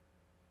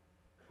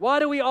 Why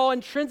do we all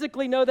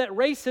intrinsically know that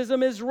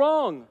racism is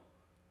wrong?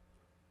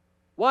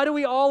 Why do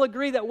we all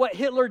agree that what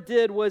Hitler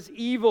did was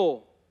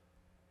evil?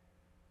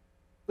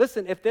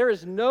 Listen, if there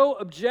is no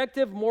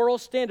objective moral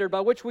standard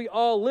by which we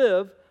all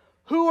live,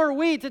 who are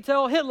we to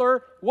tell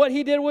Hitler what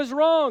he did was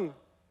wrong?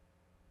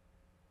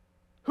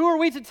 Who are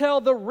we to tell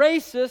the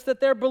racist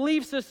that their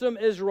belief system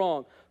is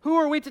wrong? Who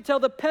are we to tell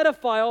the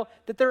pedophile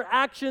that their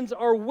actions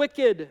are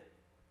wicked?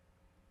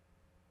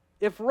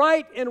 If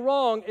right and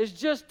wrong is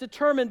just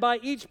determined by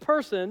each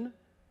person,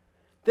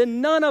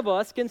 then none of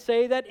us can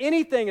say that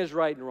anything is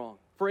right and wrong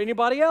for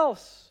anybody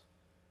else.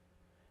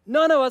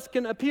 None of us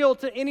can appeal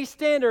to any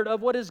standard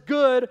of what is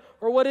good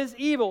or what is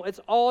evil. It's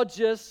all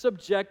just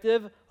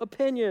subjective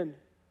opinion.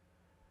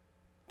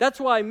 That's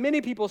why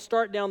many people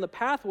start down the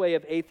pathway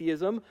of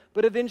atheism,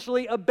 but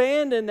eventually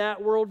abandon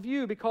that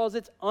worldview because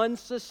it's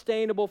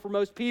unsustainable for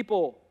most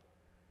people.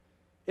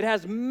 It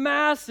has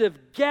massive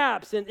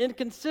gaps and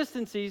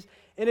inconsistencies,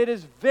 and it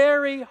is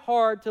very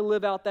hard to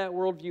live out that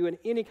worldview in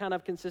any kind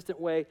of consistent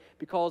way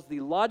because the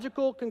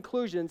logical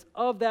conclusions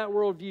of that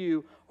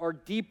worldview are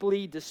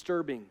deeply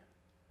disturbing.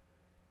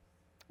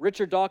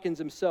 Richard Dawkins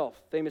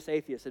himself, famous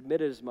atheist,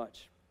 admitted as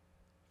much.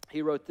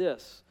 He wrote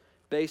this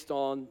based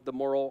on the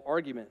moral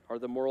argument or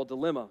the moral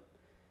dilemma.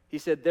 He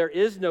said, "There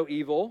is no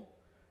evil,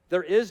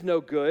 there is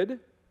no good,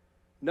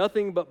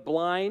 nothing but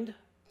blind,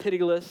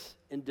 pitiless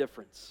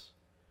indifference."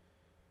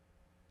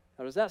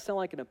 Now, does that sound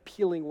like an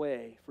appealing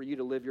way for you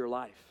to live your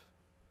life?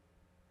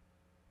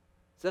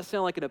 Does that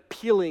sound like an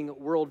appealing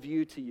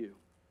worldview to you?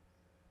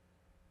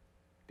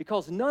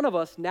 Because none of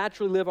us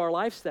naturally live our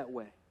lives that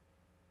way.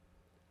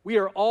 We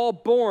are all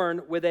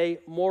born with a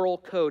moral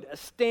code, a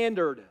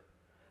standard,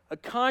 a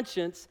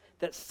conscience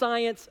that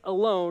science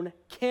alone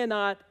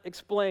cannot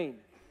explain.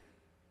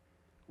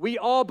 We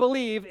all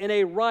believe in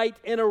a right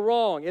and a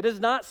wrong. It is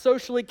not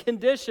socially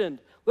conditioned.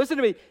 Listen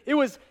to me. It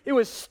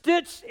was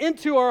stitched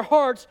into our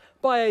hearts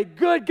by a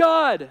good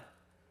God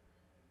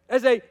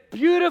as a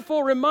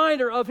beautiful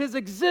reminder of his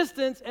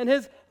existence and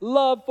his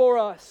love for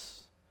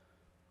us.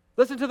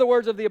 Listen to the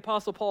words of the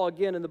Apostle Paul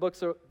again in the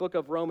book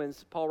of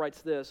Romans. Paul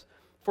writes this,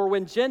 "For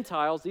when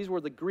Gentiles," these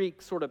were the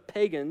Greek sort of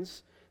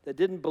pagans that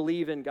didn't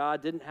believe in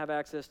God, didn't have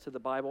access to the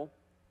Bible,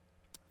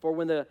 "For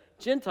when the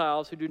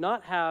Gentiles who do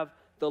not have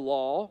the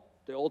law,"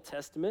 the Old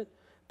Testament,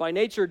 "by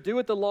nature do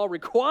what the law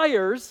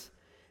requires,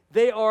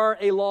 they are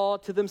a law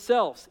to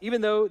themselves,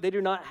 even though they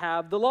do not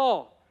have the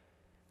law.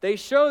 They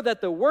show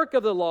that the work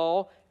of the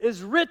law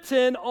is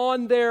written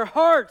on their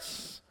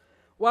hearts,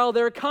 while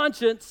their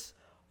conscience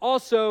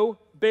also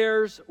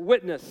bears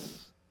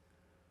witness."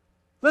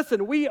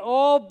 Listen, we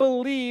all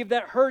believe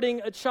that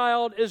hurting a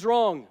child is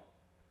wrong.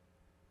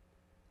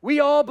 We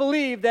all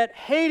believe that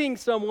hating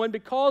someone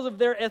because of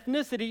their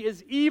ethnicity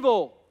is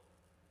evil.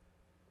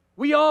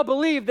 We all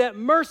believe that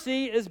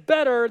mercy is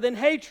better than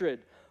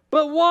hatred.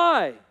 But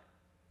why?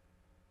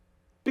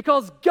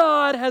 Because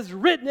God has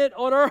written it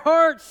on our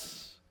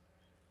hearts.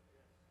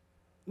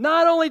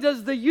 Not only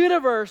does the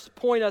universe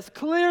point us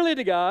clearly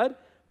to God,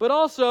 but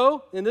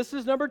also, and this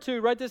is number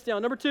 2, write this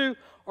down. Number 2,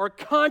 our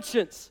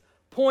conscience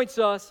points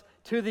us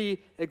to the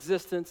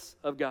existence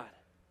of God.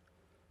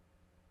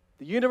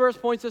 The universe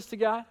points us to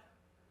God,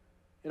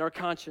 and our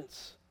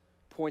conscience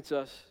points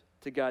us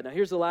to God. Now,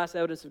 here's the last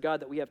evidence of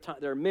God that we have time.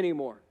 There are many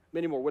more.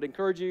 Would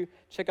encourage you,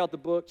 check out the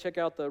book, check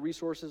out the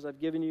resources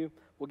I've given you.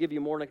 We'll give you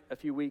more in a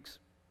few weeks.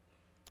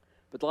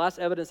 But the last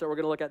evidence that we're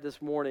going to look at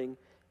this morning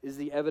is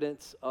the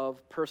evidence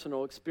of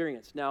personal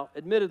experience. Now,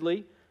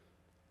 admittedly,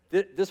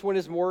 this one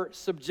is more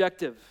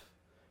subjective,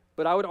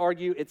 but I would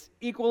argue it's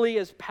equally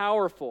as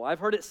powerful. I've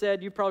heard it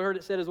said, you've probably heard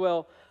it said as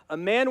well, a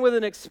man with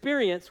an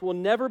experience will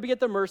never be at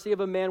the mercy of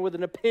a man with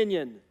an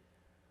opinion.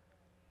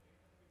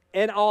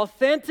 An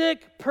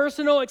authentic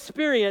personal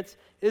experience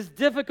is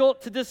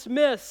difficult to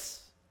dismiss.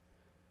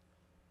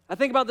 I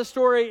think about the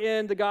story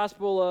in the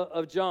Gospel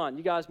of John.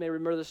 You guys may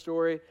remember the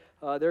story.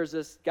 There's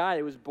this guy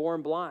who was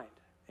born blind,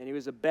 and he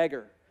was a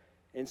beggar.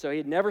 And so he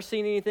had never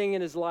seen anything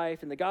in his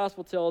life, and the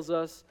Gospel tells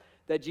us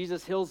that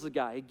Jesus heals the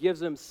guy. He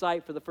gives him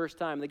sight for the first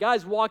time. The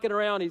guy's walking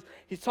around,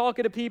 he's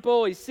talking to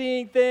people, he's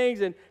seeing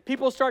things, and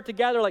people start to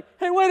gather like,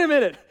 hey, wait a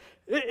minute.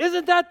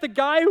 Isn't that the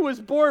guy who was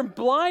born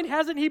blind?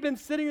 Hasn't he been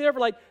sitting there for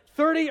like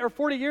 30 or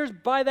 40 years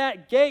by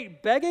that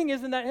gate begging?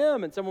 Isn't that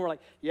him? And someone were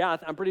like, yeah,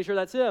 I'm pretty sure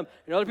that's him.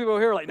 And other people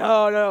over here are like,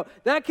 no,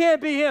 that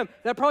can't be him.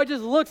 That probably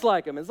just looks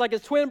like him. It's like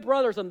his twin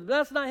brother or something.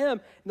 That's not him.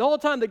 And the whole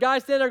time the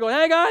guy's standing there going,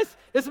 hey guys,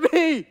 it's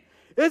me.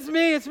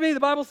 It's me. The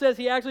Bible says,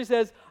 he actually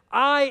says,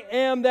 I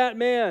am that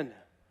man.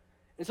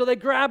 And so they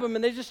grab him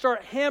and they just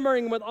start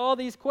hammering him with all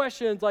these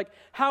questions like,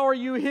 how are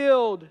you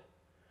healed?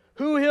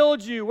 Who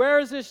healed you? Where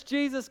is this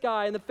Jesus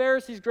guy? And the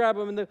Pharisees grab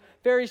him and the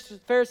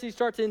Pharisees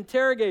start to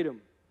interrogate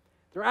him.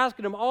 They're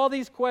asking him all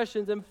these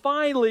questions, and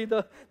finally,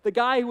 the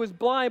guy who was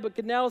blind but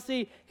could now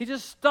see, he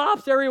just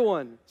stops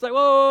everyone. It's like,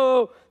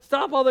 whoa,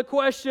 stop all the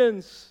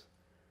questions.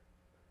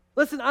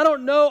 Listen, I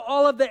don't know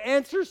all of the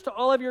answers to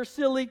all of your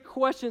silly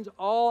questions.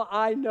 All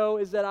I know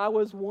is that I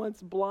was once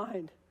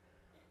blind,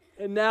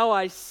 and now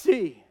I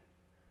see.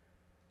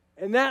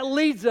 And that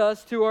leads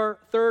us to our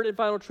third and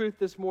final truth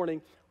this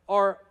morning.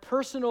 Our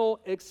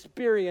personal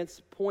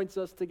experience points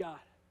us to God.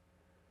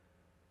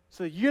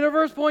 So the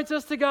universe points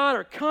us to God,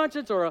 our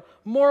conscience or a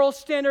moral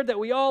standard that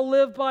we all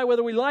live by,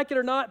 whether we like it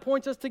or not,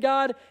 points us to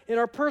God, and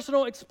our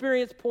personal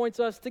experience points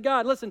us to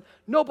God. Listen,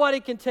 nobody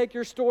can take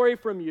your story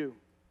from you.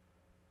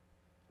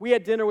 We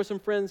had dinner with some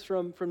friends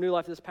from New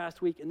Life this past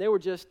week, and they were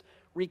just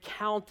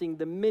recounting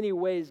the many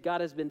ways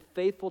God has been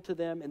faithful to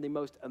them in the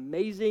most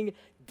amazing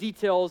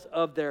details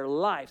of their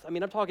lives. I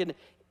mean, I'm talking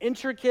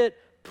intricate,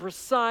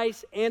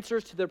 precise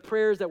answers to their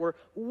prayers that were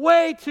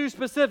way too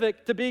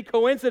specific to be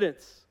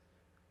coincidence.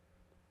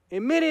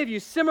 And many of you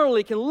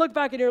similarly can look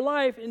back in your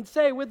life and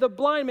say with the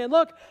blind man,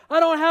 look, I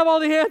don't have all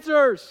the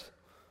answers.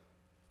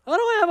 I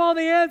don't have all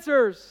the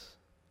answers.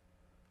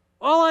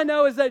 All I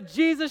know is that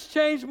Jesus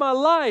changed my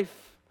life.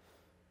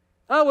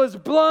 I was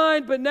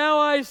blind, but now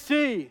I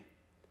see.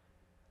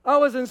 I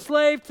was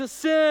enslaved to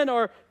sin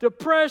or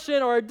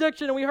depression or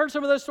addiction, and we heard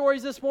some of those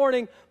stories this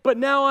morning, but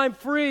now I'm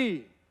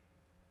free.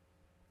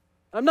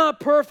 I'm not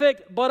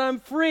perfect, but I'm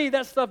free.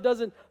 That stuff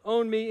doesn't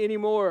own me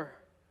anymore.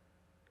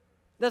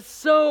 That's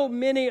so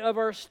many of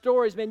our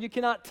stories, man. You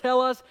cannot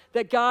tell us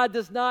that God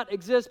does not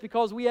exist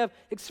because we have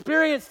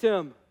experienced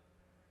Him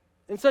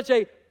in such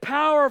a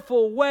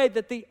powerful way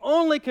that the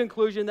only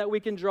conclusion that we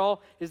can draw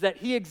is that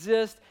He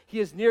exists, He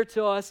is near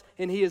to us,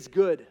 and He is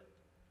good.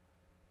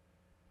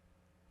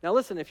 Now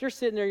listen, if you're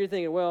sitting there, you're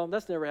thinking, well,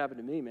 that's never happened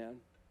to me, man.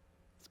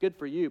 It's good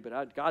for you,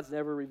 but God's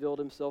never revealed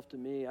himself to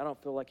me. I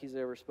don't feel like he's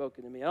ever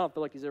spoken to me. I don't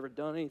feel like he's ever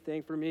done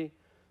anything for me.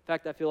 In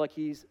fact, I feel like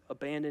he's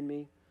abandoned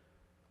me.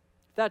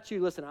 If that's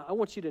you, listen, I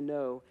want you to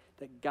know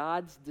that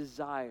God's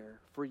desire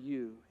for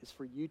you is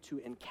for you to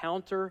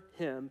encounter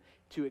him,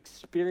 to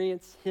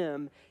experience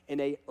him in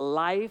a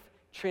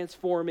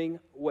life-transforming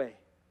way,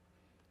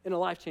 in a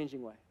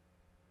life-changing way.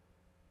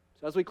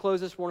 So as we close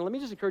this morning, let me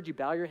just encourage you,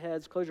 bow your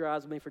heads, close your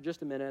eyes with me for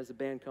just a minute as the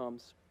band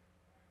comes.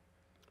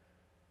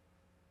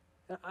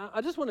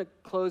 I just want to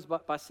close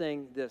by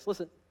saying this.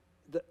 Listen,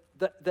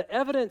 the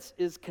evidence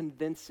is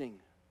convincing.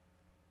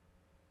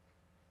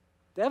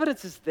 The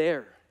evidence is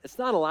there. It's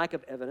not a lack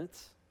of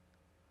evidence.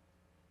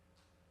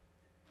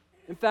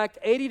 In fact,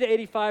 80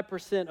 to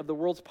 85% of the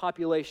world's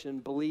population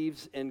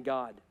believes in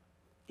God,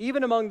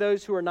 even among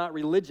those who are not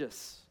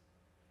religious.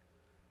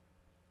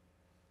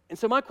 And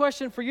so my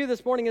question for you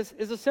this morning is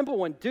a simple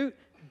one.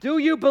 Do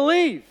you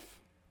believe?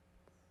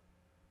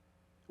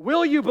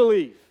 Will you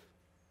believe?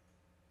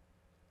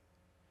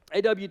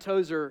 A.W.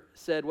 Tozer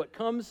said, what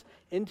comes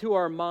into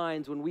our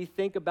minds when we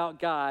think about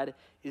God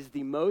is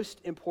the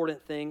most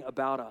important thing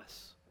about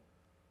us.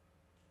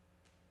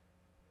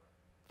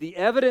 The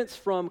evidence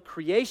from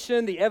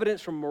creation, the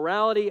evidence from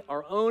morality,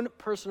 our own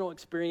personal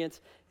experience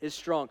is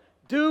strong.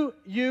 Do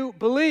you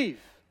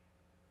believe?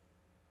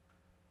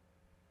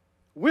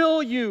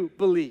 Will you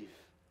believe?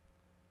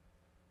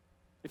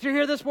 If you're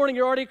here this morning,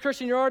 you're already a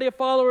Christian, you're already a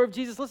follower of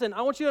Jesus, listen,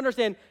 I want you to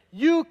understand,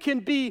 you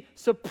can be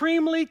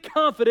supremely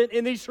confident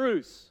in these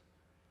truths.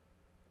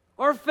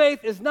 Our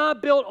faith is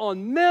not built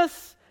on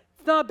myths,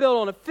 it's not built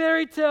on a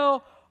fairy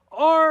tale.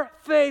 Our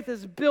faith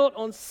is built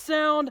on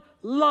sound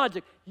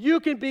logic. You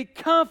can be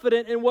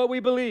confident in what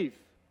we believe.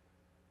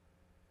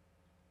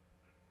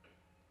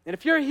 And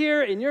if you're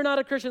here and you're not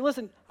a Christian,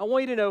 listen, I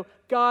want you to know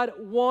God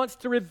wants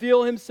to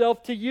reveal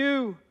himself to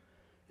you.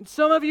 And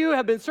some of you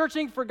have been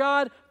searching for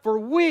God for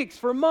weeks,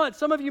 for months,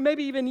 some of you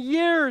maybe even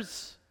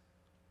years.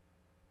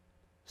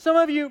 Some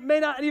of you may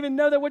not even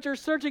know that what you're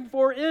searching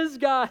for is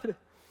God.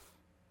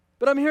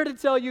 But I'm here to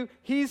tell you,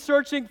 he's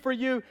searching for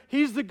you.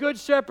 He's the good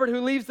shepherd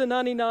who leaves the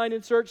 99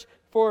 in search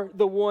for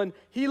the one.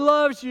 He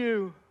loves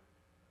you.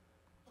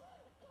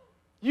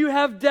 You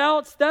have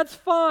doubts, that's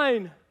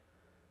fine.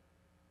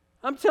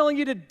 I'm telling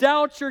you to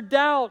doubt your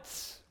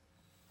doubts.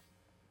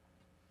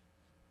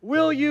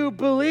 Will you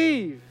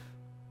believe?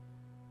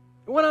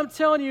 And what I'm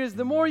telling you is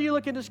the more you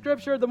look into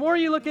Scripture, the more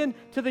you look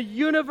into the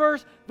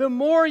universe, the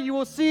more you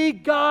will see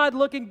God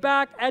looking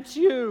back at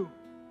you.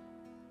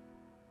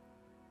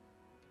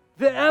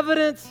 The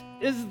evidence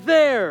is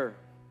there.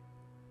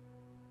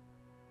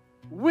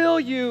 Will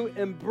you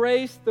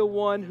embrace the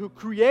one who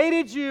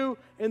created you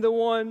and the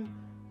one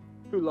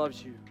who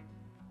loves you?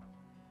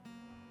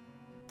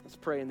 Let's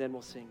pray and then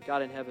we'll sing.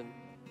 God in heaven,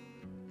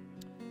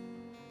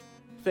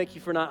 thank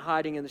you for not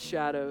hiding in the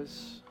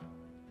shadows.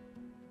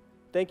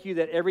 Thank you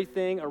that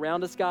everything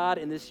around us, God,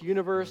 in this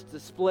universe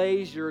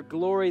displays your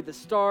glory. The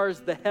stars,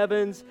 the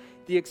heavens,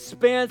 the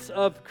expanse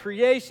of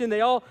creation,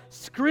 they all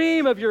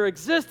scream of your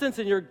existence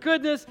and your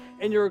goodness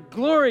and your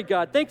glory,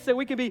 God. Thanks that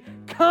we can be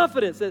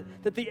confident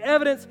that the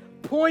evidence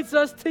points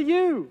us to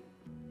you,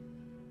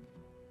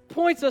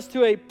 points us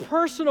to a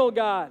personal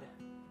God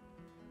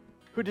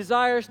who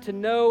desires to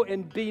know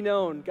and be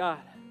known, God.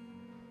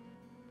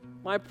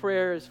 My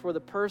prayer is for the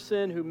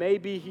person who may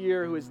be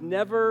here who has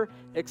never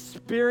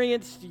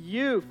experienced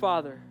you,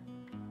 Father.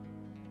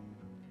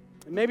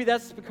 And maybe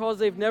that's because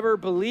they've never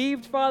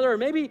believed, Father, or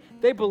maybe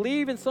they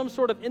believe in some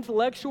sort of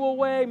intellectual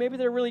way. Maybe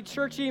they're really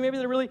churchy, maybe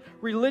they're really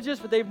religious,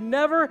 but they've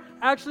never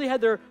actually had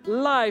their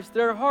lives,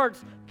 their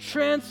hearts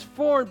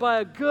transformed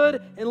by a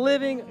good and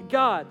living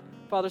God,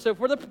 Father. So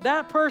for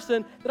that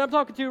person that I'm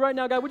talking to right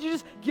now, God, would you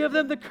just give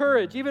them the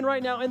courage, even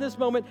right now in this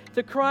moment,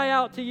 to cry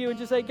out to you and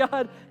just say,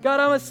 God,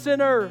 I'm a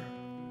sinner.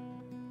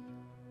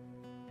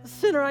 A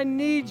sinner, I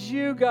need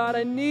you, God.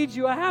 I need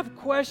you. I have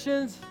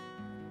questions.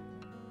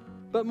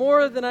 But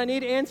more than I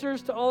need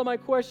answers to all of my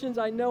questions,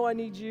 I know I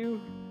need you.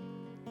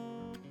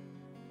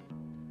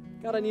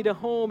 God, I need a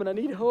home and I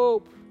need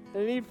hope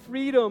and I need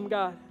freedom,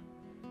 God.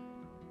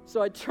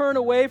 So I turn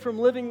away from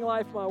living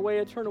life my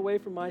way. I turn away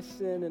from my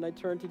sin and I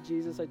turn to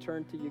Jesus. I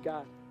turn to you,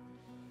 God.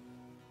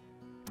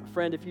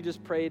 Friend, if you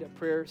just prayed a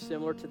prayer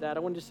similar to that, I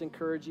want to just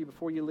encourage you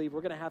before you leave. We're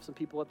going to have some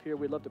people up here.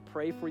 We'd love to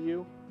pray for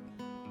you.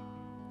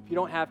 If you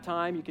don't have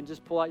time, you can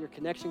just pull out your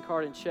connection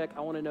card and check,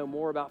 I want to know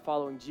more about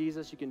following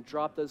Jesus. You can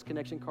drop those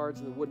connection cards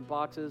in the wooden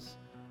boxes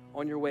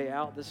on your way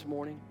out this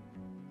morning.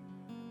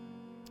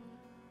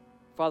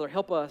 Father,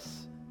 help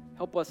us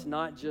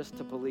not just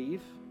to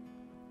believe.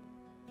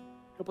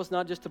 Help us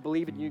not just to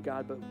believe in you,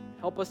 God, but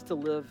help us to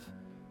live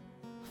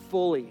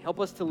fully. Help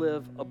us to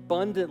live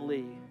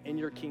abundantly in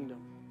your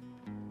kingdom.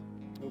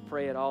 We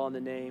pray it all in the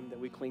name that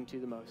we cling to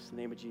the most, the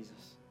name of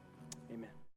Jesus. Amen.